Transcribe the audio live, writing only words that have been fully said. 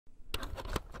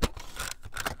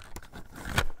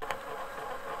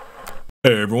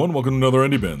Hey everyone, welcome to another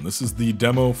Indie Bin. This is the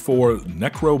demo for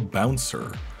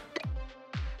NecroBouncer.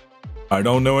 I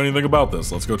don't know anything about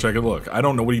this. Let's go check a look. I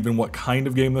don't know what kind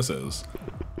of game this is.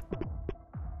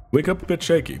 Wake up a bit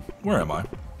shaky. Where am I?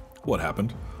 What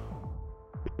happened?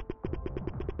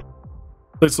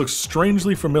 Place looks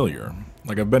strangely familiar,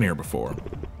 like I've been here before.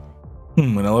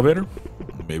 An elevator?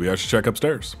 Maybe I should check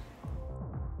upstairs.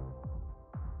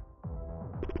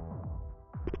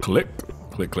 Click,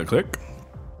 click, click, click.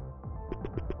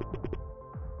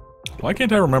 Why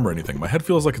can't I remember anything? My head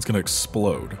feels like it's gonna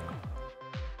explode.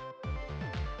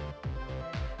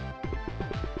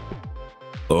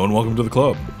 Hello and welcome to the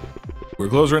club. We're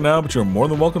closed right now, but you're more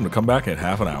than welcome to come back in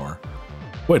half an hour.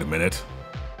 Wait a minute.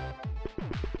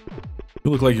 You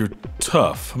look like you're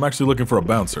tough. I'm actually looking for a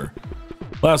bouncer.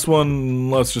 Last one,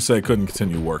 let's just say, couldn't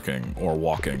continue working or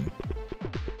walking.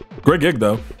 Great gig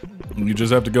though. You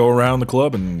just have to go around the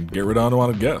club and get rid of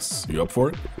unwanted guests. You up for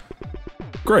it?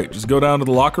 Great, just go down to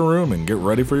the locker room and get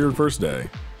ready for your first day.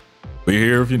 Be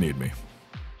here if you need me.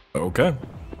 Okay.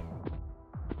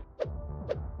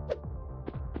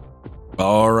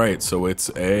 Alright, so it's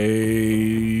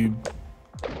a...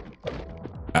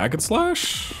 hack and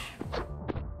slash?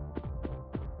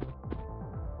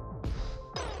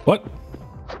 What?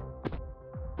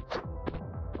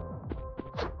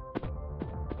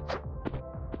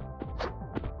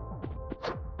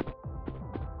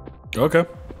 Okay.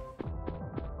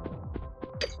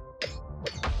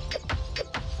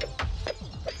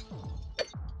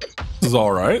 This is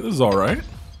alright, this is alright.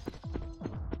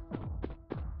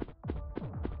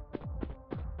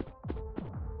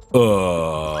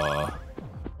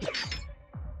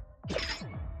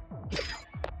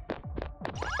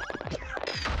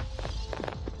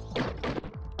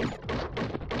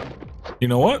 You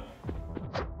know what?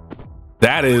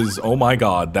 That is, oh my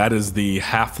god, that is the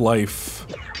Half-Life...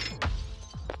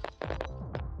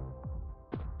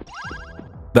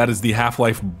 That is the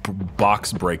Half-Life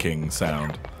box breaking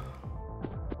sound.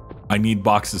 I need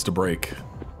boxes to break.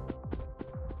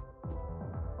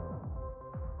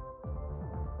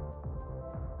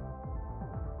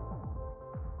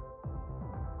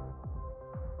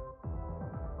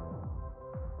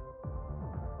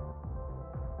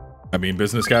 I mean,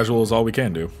 business casual is all we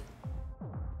can do.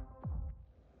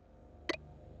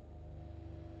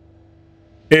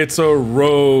 It's a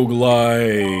roguelite.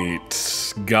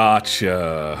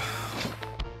 Gotcha.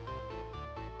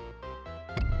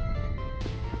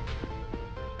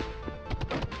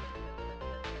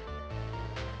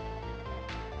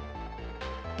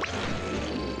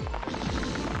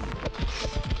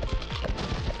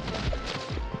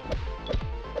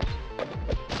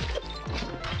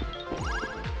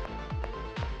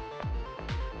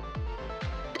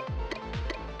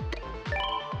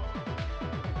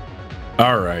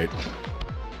 All right.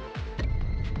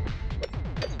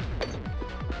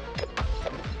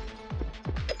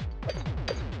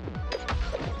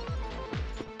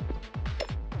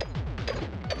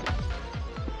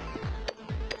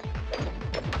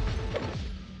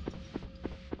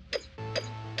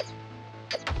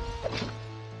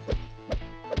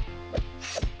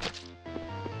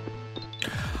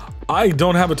 I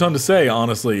don't have a ton to say,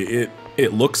 honestly.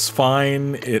 It looks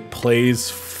fine. It plays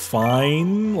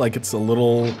fine. Like, it's a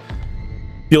little...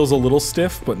 feels a little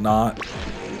stiff, but not,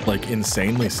 like,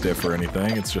 insanely stiff or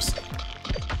anything. It's just...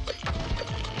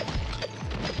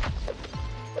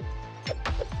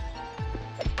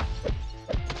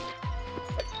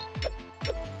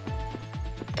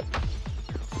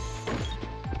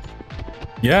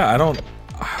 yeah, I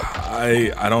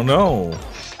don't know.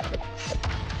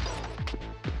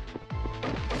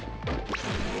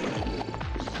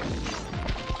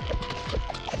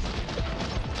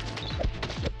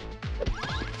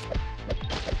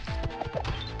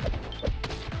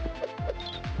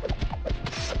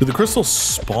 Do the crystals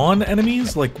spawn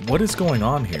enemies? Like, what is going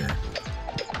on here?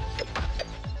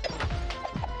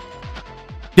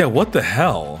 Yeah, what the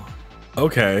hell?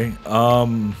 Okay,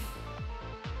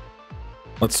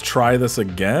 let's try this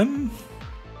again.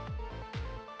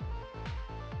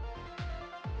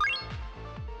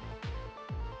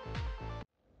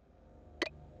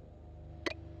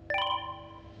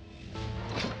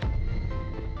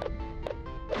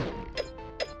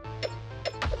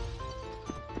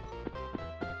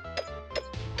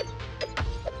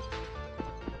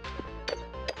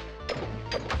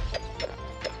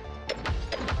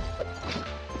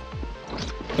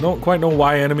 I don't quite know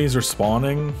why enemies are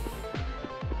spawning.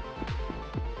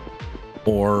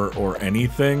 Or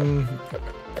anything,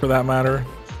 for that matter.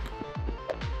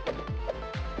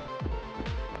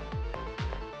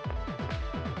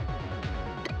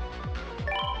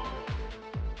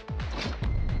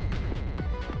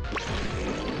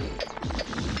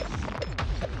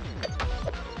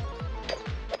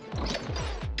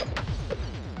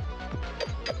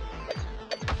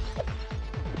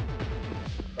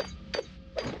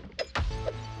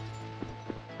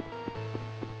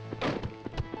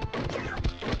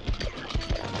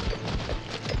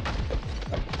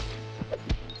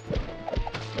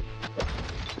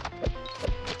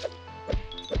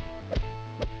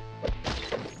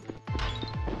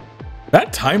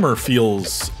 That timer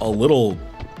feels a little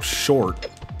short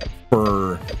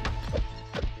for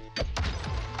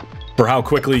how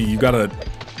quickly you gotta,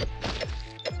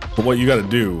 for what you gotta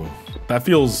do. That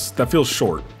feels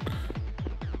short.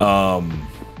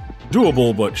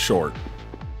 Doable, but short.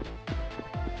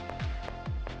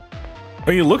 I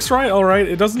mean, it looks all right.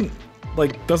 It doesn't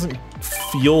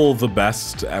feel the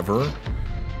best ever.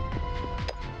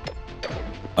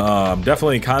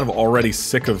 Definitely kind of already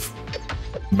sick of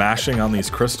mashing on these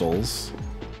crystals.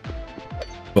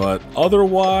 But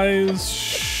otherwise,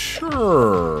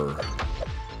 sure.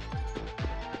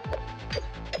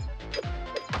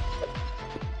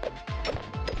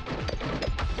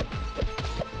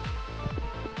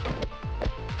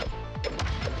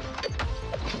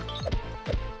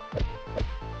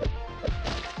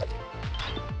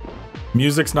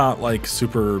 Music's not like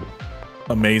super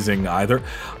amazing either.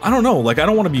 I don't know, like I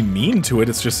don't want to be mean to it,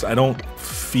 it's just I don't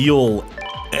feel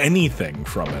anything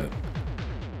from it.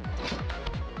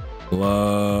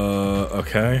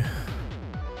 Okay.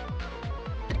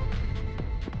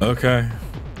 Okay.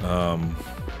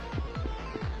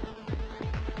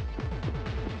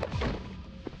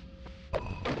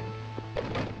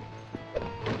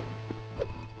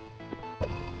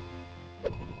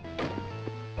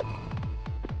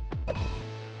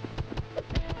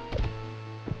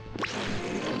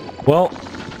 Well,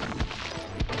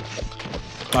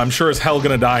 I'm sure as hell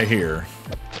gonna die here.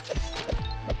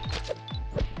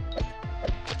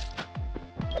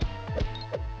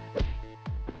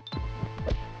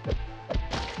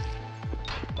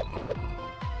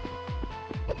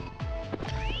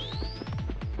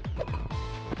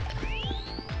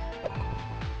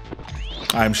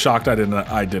 I'm shocked I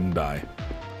didn't die.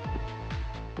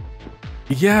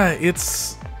 Yeah,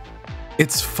 it's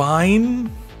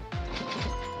fine.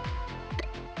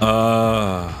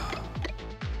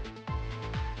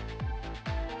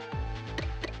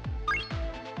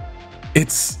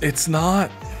 It's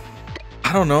not,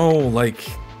 I don't know, like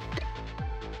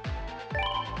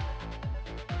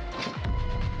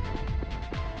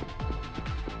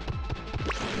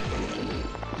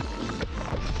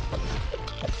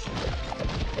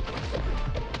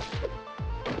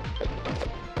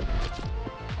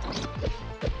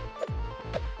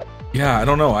yeah, I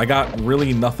don't know. I got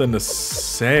really nothing to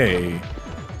say.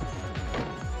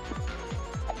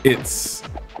 It's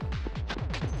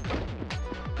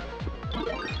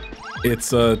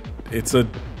a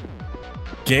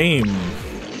game.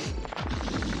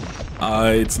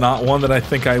 It's not one that I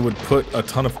think I would put a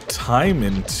ton of time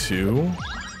into,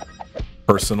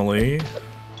 personally.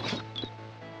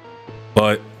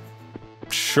 But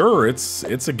sure, it's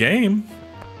a game,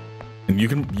 and you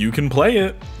can play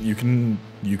it. You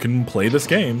can play this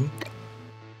game.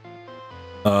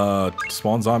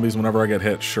 Spawn zombies whenever I get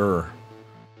hit, sure.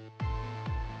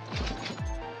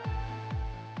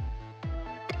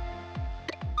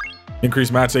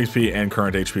 Increase max HP and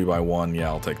current HP by 1. Yeah,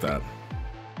 I'll take that.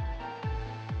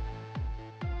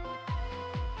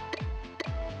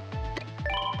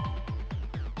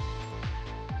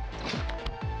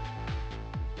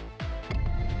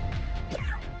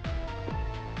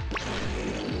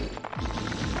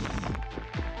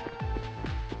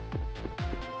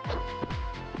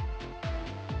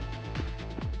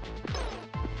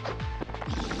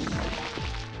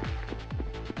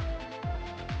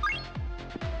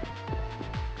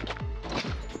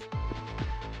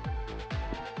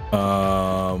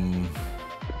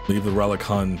 Leave the relic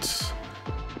hunt.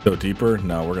 Go deeper?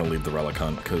 No, we're gonna leave the relic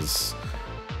hunt because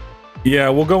yeah,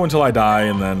 we'll go until I die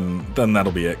and then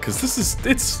that'll be it. Because this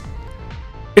is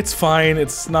it's fine.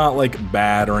 It's not like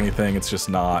bad or anything. It's just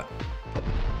not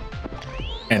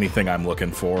anything I'm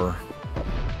looking for.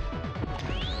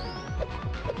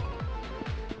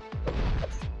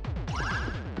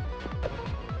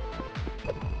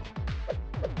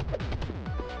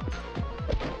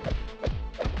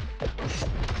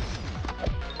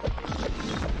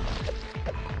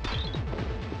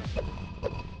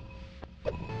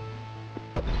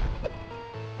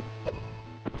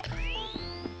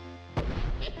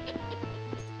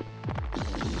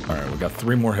 Got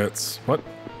 3 more hits. What?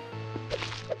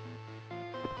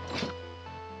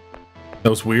 That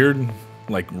was weird.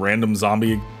 Like random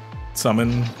zombie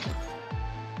summon.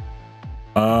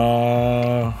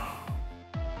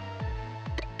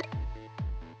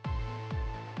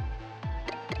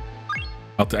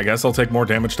 I guess I'll take more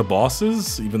damage to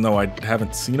bosses, even though I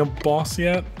haven't seen a boss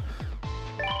yet.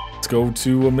 Let's go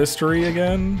to a mystery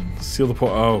again. Seal the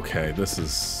okay, this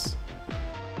is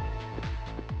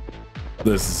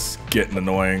getting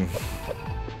annoying.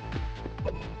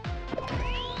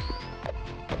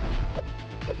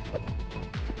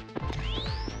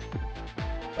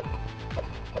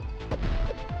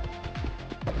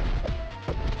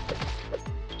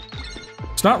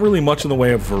 It's not really much in the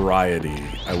way of variety,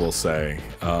 I will say.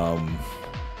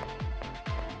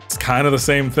 It's kind of the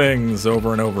same things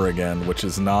over and over again, which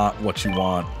is not what you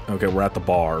want. Okay, we're at the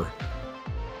bar.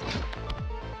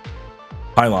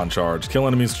 Pylon charge. Kill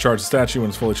enemies to charge the statue. When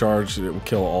it's fully charged, it will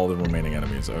kill all the remaining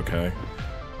enemies. Okay.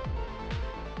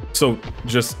 So,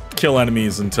 just kill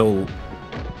enemies until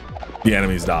the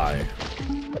enemies die.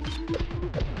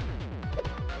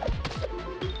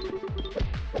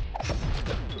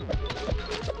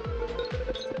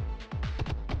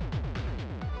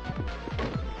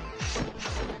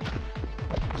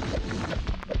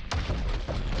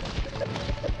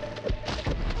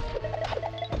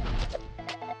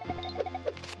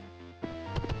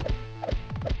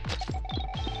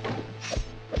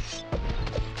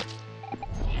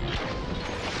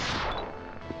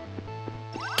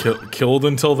 Killed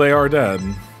until they are dead.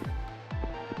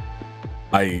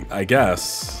 I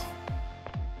guess.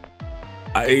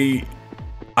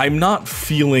 I'm not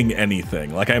feeling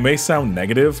anything. Like, I may sound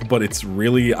negative, but it's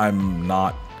really, I'm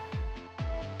not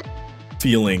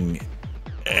feeling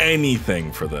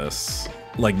anything for this.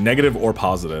 Like, negative or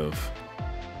positive.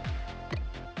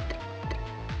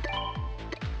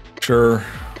 Sure.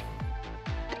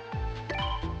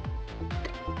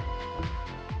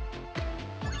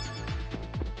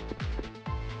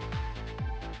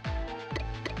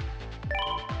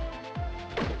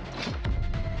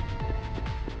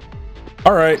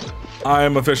 Alright,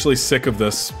 I'm officially sick of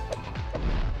this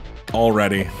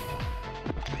already.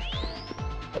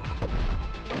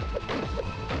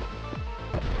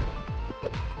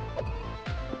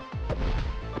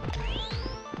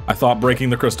 I thought breaking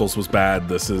the crystals was bad.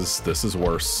 This is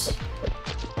worse.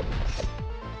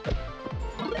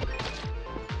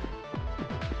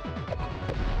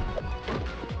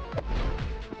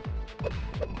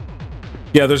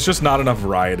 Yeah, there's just not enough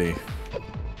variety.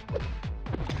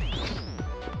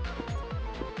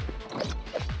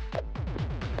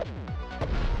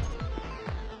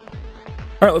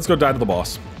 Alright, let's go die to the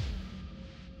boss.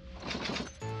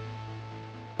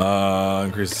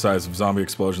 Increase the size of zombie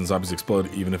explosions. Zombies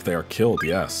explode even if they are killed.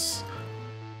 Yes.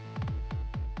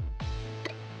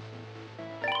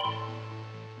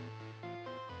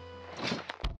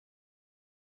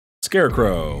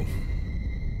 Scarecrow.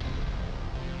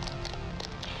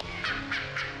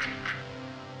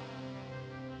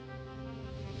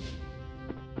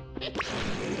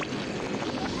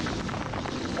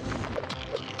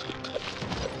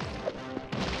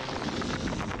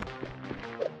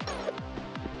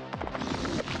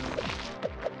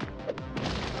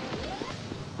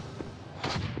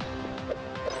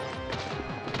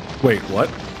 Wait, what?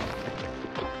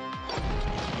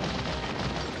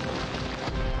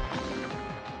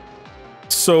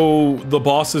 So the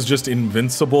boss is just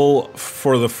invincible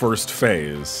for the first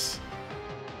phase.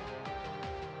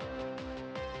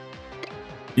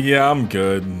 Yeah, I'm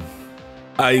good.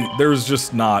 There's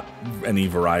just not any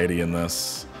variety in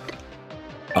this.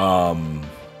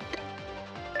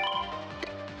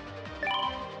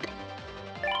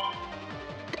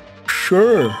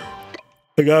 Sure.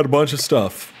 I got a bunch of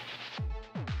stuff.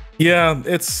 Yeah,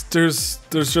 there's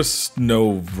just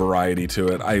no variety to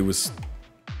it.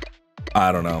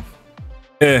 I don't know.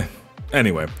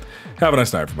 Anyway, have a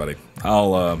nice night, everybody.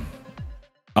 I'll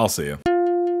see you.